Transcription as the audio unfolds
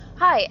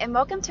Hi, and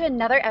welcome to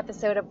another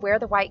episode of Where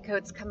the White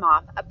Coats Come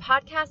Off, a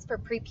podcast for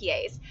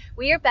pre-PAs.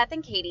 We are Beth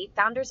and Katie,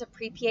 founders of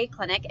Pre-PA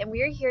Clinic, and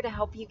we are here to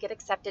help you get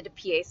accepted to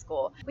PA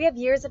school. We have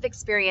years of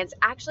experience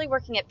actually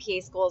working at PA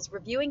schools,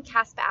 reviewing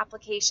CASPA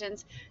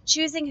applications,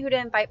 choosing who to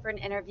invite for an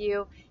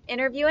interview,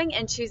 interviewing,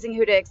 and choosing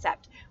who to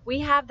accept. We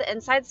have the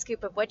inside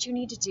scoop of what you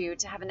need to do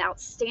to have an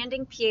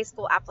outstanding PA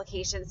school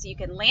application so you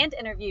can land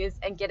interviews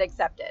and get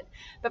accepted.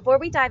 Before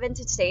we dive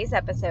into today's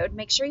episode,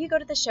 make sure you go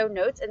to the show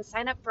notes and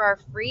sign up for our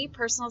free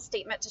personal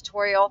statement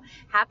tutorial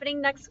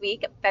happening next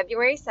week,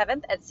 February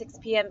 7th at 6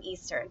 p.m.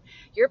 Eastern.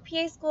 Your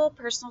PA school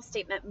personal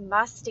statement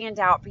must stand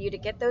out for you to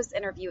get those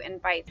interview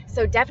invites.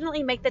 So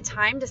definitely make the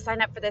time to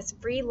sign up for this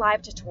free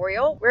live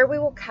tutorial where we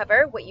will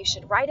cover what you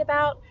should write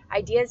about,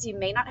 ideas you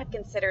may not have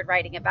considered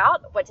writing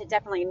about, what to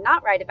definitely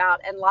not write about,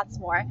 and lots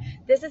more.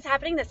 This is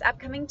happening this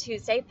upcoming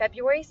Tuesday,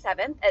 February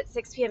 7th at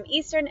 6 p.m.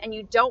 Eastern, and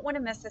you don't want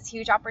to miss this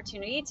huge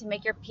opportunity to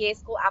make your PA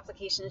school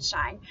application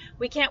shine.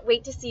 We can't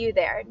wait to see you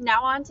there.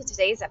 Now on to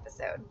today's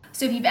episode.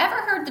 So if you've ever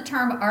heard the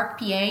term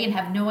ARC-PA and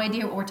have no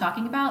idea what we're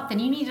talking about, then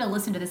you need to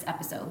listen to this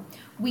episode.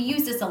 We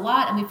use this a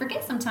lot, and we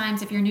forget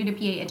sometimes if you're new to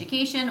PA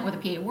education or the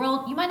PA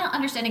world, you might not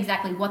understand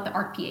exactly what the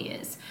ARC-PA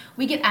is.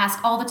 We get asked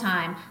all the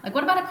time, like,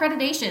 what about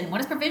accreditation? What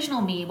does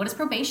provisional mean? What does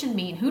probation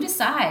mean? Who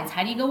decides?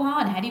 How do you go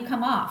on? How do you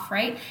come off,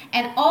 right?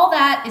 And all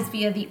that is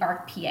via the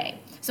ARC-PA.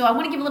 So I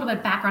want to give a little bit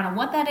of background on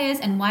what that is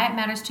and why it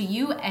matters to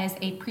you as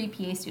a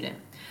pre-PA student.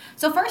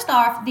 So first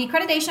off, the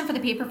accreditation for the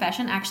PA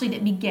profession actually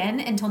didn't begin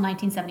until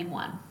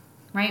 1971,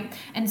 right?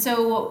 And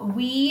so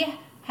we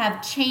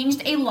have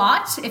changed a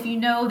lot. If you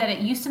know that it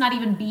used to not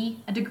even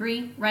be a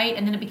degree, right?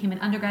 And then it became an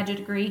undergraduate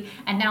degree.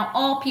 And now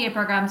all PA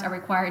programs are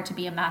required to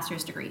be a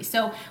master's degree.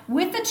 So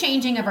with the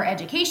changing of our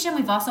education,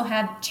 we've also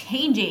had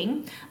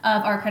changing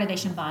of our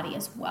accreditation body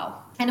as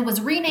well. And it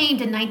was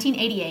renamed in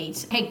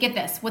 1988. Hey, get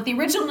this, what the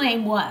original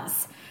name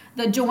was,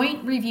 the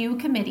Joint Review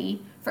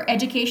Committee for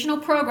Educational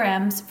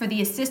Programs for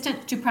the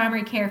Assistant to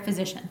Primary Care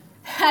Physician.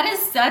 That is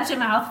such a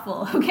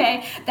mouthful,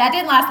 okay? That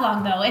didn't last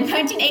long, though. In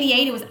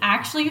 1988, it was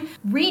actually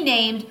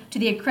renamed to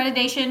the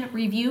Accreditation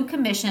Review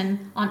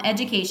Commission on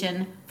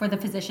Education for the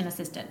Physician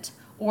Assistant,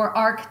 or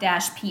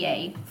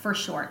ARC-PA for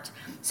short.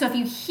 So if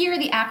you hear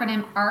the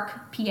acronym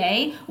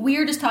ARC-PA, we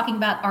are just talking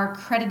about our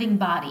accrediting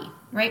body,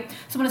 right?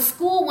 So when a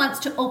school wants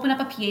to open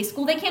up a PA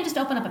school, they can't just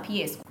open up a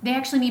PA school. They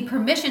actually need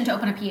permission to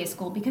open a PA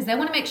school because they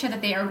want to make sure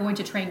that they are going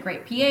to train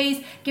great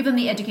PAs, give them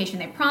the education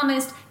they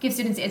promised, give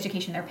students the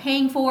education they're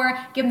paying for,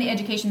 give them the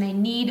education they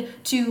need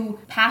to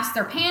pass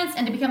their pants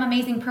and to become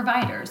amazing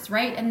providers,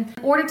 right? And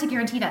in order to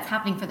guarantee that's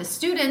happening for the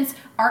students,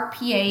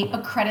 ARC-PA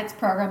accredits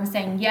programs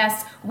saying,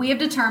 yes, we have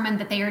determined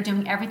that they are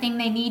doing everything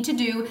they need to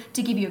do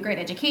to give you a great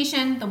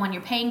education, the one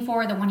you're paying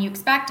for, the one you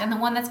expect, and the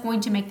one that's going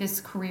to make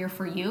this career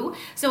for you.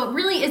 So it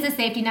really is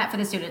a safety net for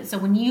the students. So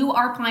when you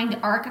are applying to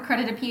ARC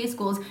accredited PA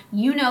schools,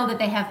 you know that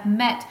they have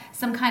met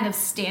some kind of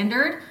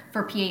standard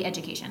for PA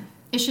education.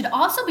 It should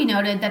also be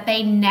noted that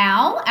they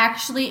now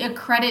actually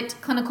accredit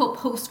clinical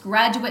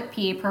postgraduate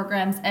PA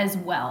programs as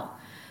well.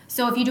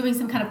 So if you're doing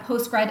some kind of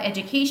postgrad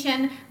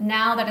education,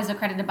 now that is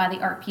accredited by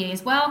the ARC-PA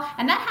as well.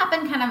 And that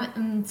happened kind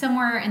of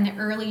somewhere in the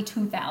early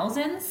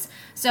 2000s.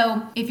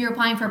 So if you're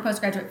applying for a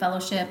postgraduate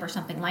fellowship or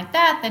something like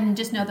that, then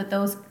just know that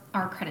those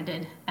are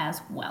accredited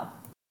as well.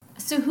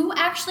 So who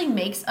actually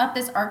makes up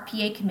this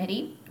ARC-PA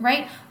committee,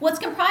 right? Well,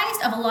 it's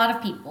comprised of a lot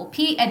of people.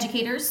 PA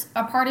educators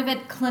are part of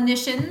it,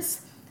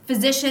 clinicians,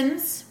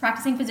 physicians,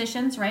 practicing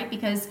physicians, right?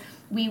 Because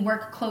we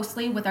work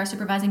closely with our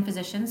supervising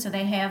physicians, so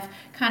they have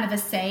kind of a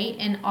say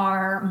in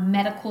our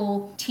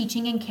medical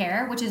teaching and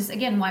care, which is,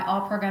 again, why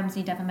all programs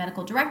need to have a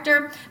medical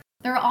director.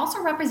 There are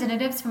also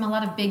representatives from a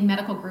lot of big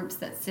medical groups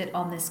that sit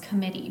on this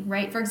committee,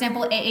 right? For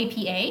example,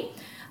 AAPA,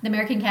 the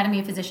American Academy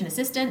of Physician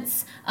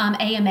Assistants,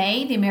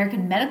 AMA, the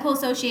American Medical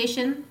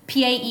Association,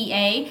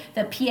 PAEA,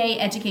 the PA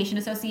Education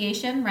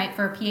Association, right,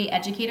 for PA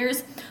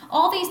educators.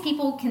 All these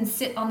people can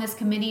sit on this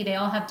committee. They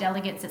all have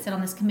delegates that sit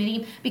on this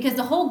committee because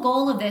the whole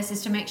goal of this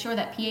is to make sure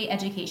that PA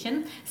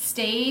education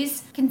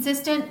stays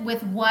consistent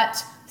with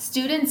what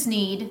students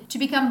need to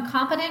become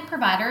competent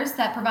providers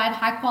that provide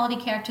high quality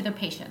care to their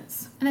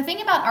patients. And the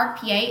thing about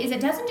ARC-PA is it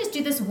doesn't just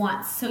do this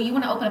once. So you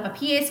want to open up a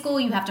PA school,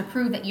 you have to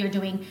prove that you're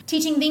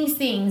teaching these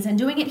things and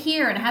doing it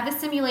here and have this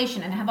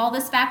simulation and have all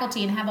this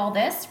faculty and have all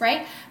this,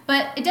 right?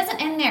 But it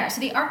doesn't end there. So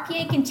the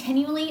ARC-PA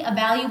continually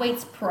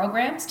evaluates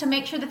programs to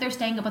make sure that they're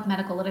staying up with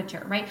medical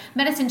literature, right?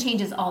 Medicine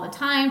changes all the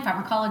time.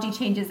 Pharmacology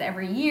changes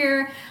every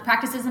year.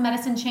 Practices in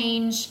medicine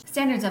change.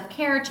 Standards of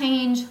care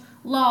change.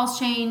 Laws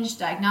change,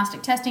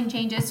 diagnostic testing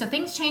changes, so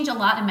things change a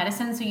lot in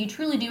medicine, so you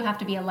truly do have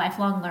to be a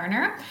lifelong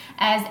learner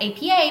as a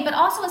PA, but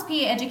also as PA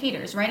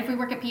educators, right? If we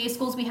work at PA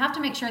schools, we have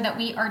to make sure that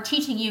we are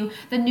teaching you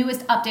the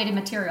newest updated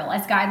material.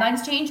 As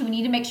guidelines change, we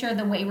need to make sure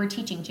the way we're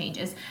teaching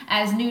changes.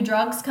 As new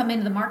drugs come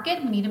into the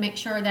market, we need to make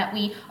sure that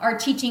we are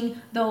teaching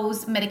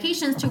those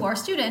medications to our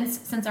students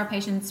since our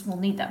patients will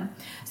need them.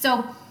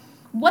 So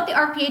What the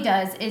ARC-PA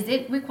does is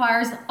it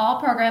requires all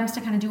programs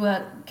to kind of do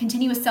a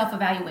continuous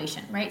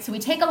self-evaluation, right? So we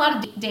take a lot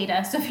of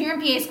data. So if you're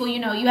in PA school,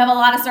 you have a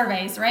lot of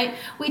surveys, right?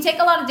 We take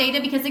a lot of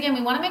data because, again,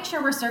 we want to make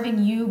sure we're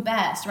serving you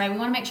best, right? We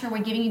want to make sure we're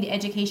giving you the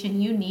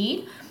education you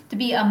need to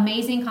be an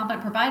amazing,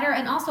 competent provider,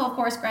 and also, of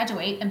course,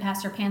 graduate and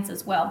pass your PANCE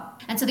as well.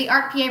 And so the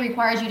ARC-PA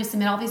requires you to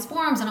submit all these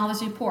forms and all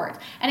this report.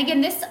 And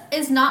again, this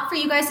is not for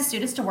you guys as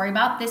students to worry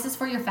about. This is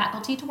for your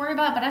faculty to worry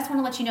about, but I just want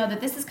to let you know that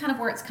this is kind of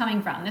where it's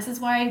coming from. This is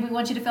why we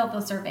want you to fill out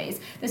those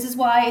surveys. This is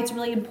why it's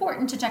really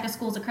important to check a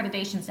school's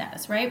accreditation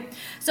status, right?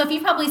 So if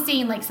you've probably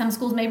seen, like, some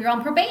schools maybe are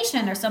on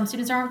probation, or some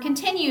students are on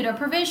continued or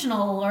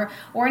provisional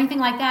or anything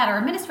like that, or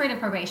administrative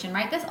probation,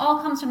 right? This all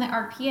comes from the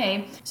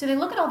ARC-PA. So they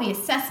look at all the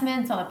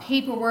assessments, all the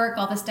paperwork,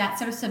 all the stats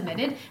that are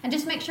submitted, and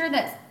just make sure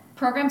that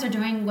programs are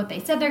doing what they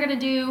said they're going to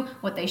do,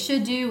 what they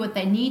should do, what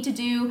they need to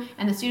do,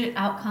 and the student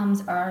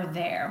outcomes are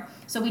there.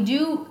 So we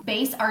do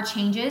base our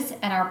changes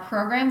and our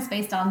programs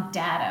based on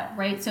data,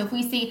 right? So if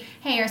we see,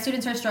 hey, our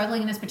students are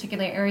struggling in this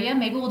particular area,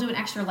 maybe we'll do an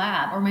extra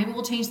lab, or maybe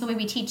we'll change the way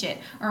we teach it,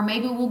 or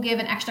maybe we'll give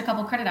an extra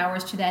couple credit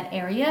hours to that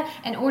area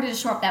in order to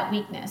shore up that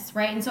weakness,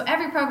 right? And so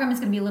every program is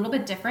going to be a little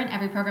bit different.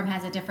 Every program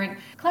has a different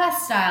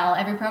class style.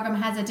 Every program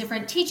has a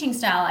different teaching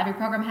style. Every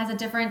program has a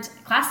different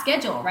class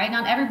schedule, right?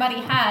 Not everybody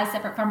has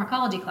separate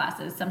pharmacology classes.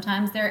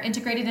 Sometimes they're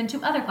integrated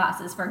into other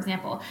classes, for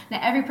example. Now,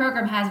 every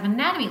program has an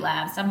anatomy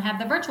lab. Some have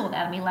the virtual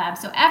anatomy lab.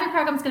 So every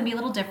program is going to be a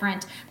little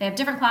different. They have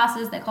different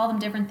classes. They call them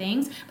different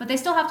things, but they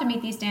still have to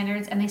meet these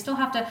standards, and they still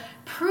have to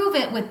prove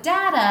it with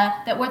data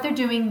that what they're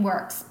doing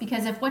works.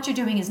 Because if what you're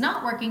doing is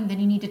not working, then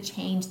you need to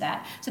change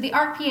that. So the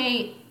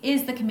ARC-PA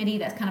is the committee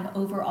that's kind of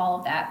over all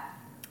of that.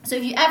 So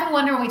if you ever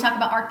wonder when we talk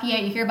about ARC-PA,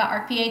 you hear about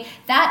ARC-PA,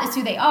 that is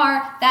who they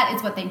are, that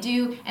is what they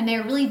do, and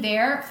they're really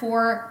there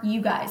for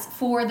you guys,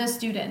 for the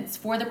students,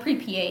 for the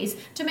pre-PAs,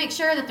 to make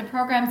sure that the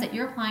programs that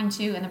you're applying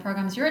to and the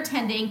programs you're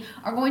attending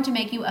are going to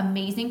make you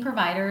amazing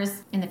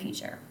providers in the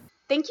future.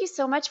 Thank you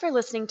so much for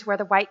listening to Where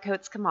the White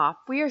Coats Come Off.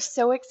 We are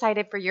so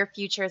excited for your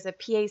future as a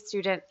PA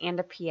student and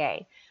a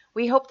PA.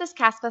 We hope this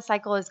CASPA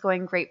cycle is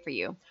going great for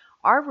you.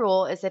 Our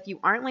rule is if you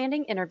aren't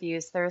landing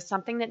interviews, there is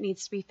something that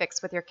needs to be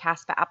fixed with your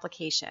CASPA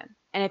application.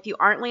 And if you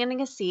aren't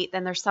landing a seat,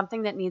 then there's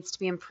something that needs to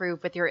be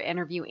improved with your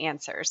interview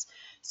answers.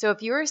 So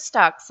if you are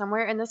stuck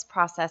somewhere in this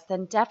process,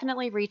 then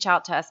definitely reach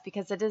out to us,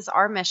 because it is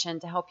our mission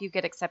to help you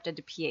get accepted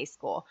to PA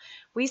school.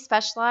 We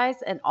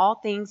specialize in all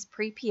things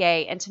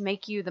pre-PA and to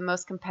make you the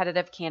most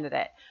competitive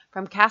candidate.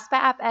 From CASPA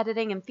app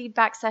editing and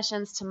feedback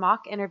sessions to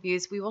mock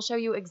interviews, we will show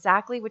you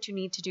exactly what you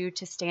need to do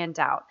to stand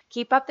out.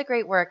 Keep up the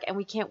great work, and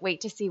we can't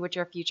wait to see what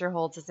your future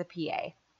holds as a PA.